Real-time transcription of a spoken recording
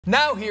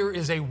Now here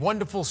is a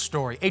wonderful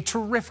story, a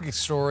terrific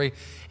story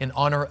in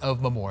honor of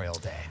Memorial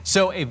Day.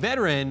 So a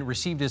veteran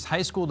received his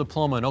high school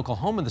diploma in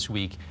Oklahoma this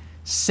week,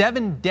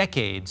 7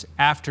 decades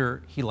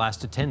after he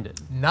last attended.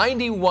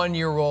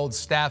 91-year-old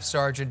Staff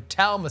Sergeant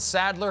Talma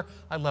Sadler,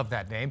 I love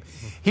that name.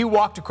 He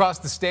walked across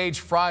the stage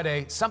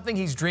Friday, something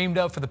he's dreamed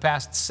of for the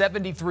past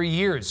 73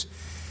 years.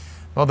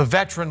 Well, the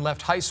veteran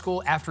left high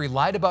school after he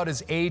lied about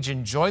his age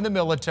and joined the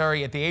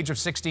military at the age of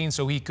 16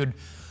 so he could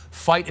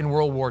fight in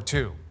World War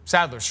II.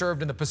 Sadler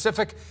served in the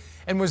Pacific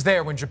and was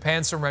there when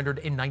Japan surrendered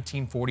in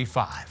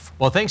 1945.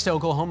 Well, thanks to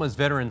Oklahoma's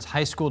Veterans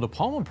High School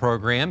Diploma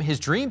Program, his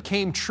dream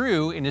came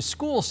true and his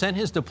school sent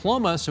his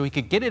diploma so he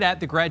could get it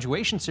at the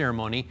graduation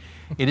ceremony.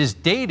 It is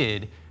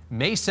dated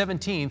May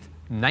 17th,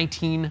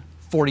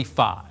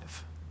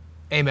 1945.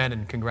 Amen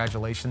and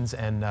congratulations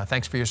and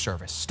thanks for your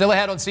service. Still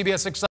ahead on CBS 6.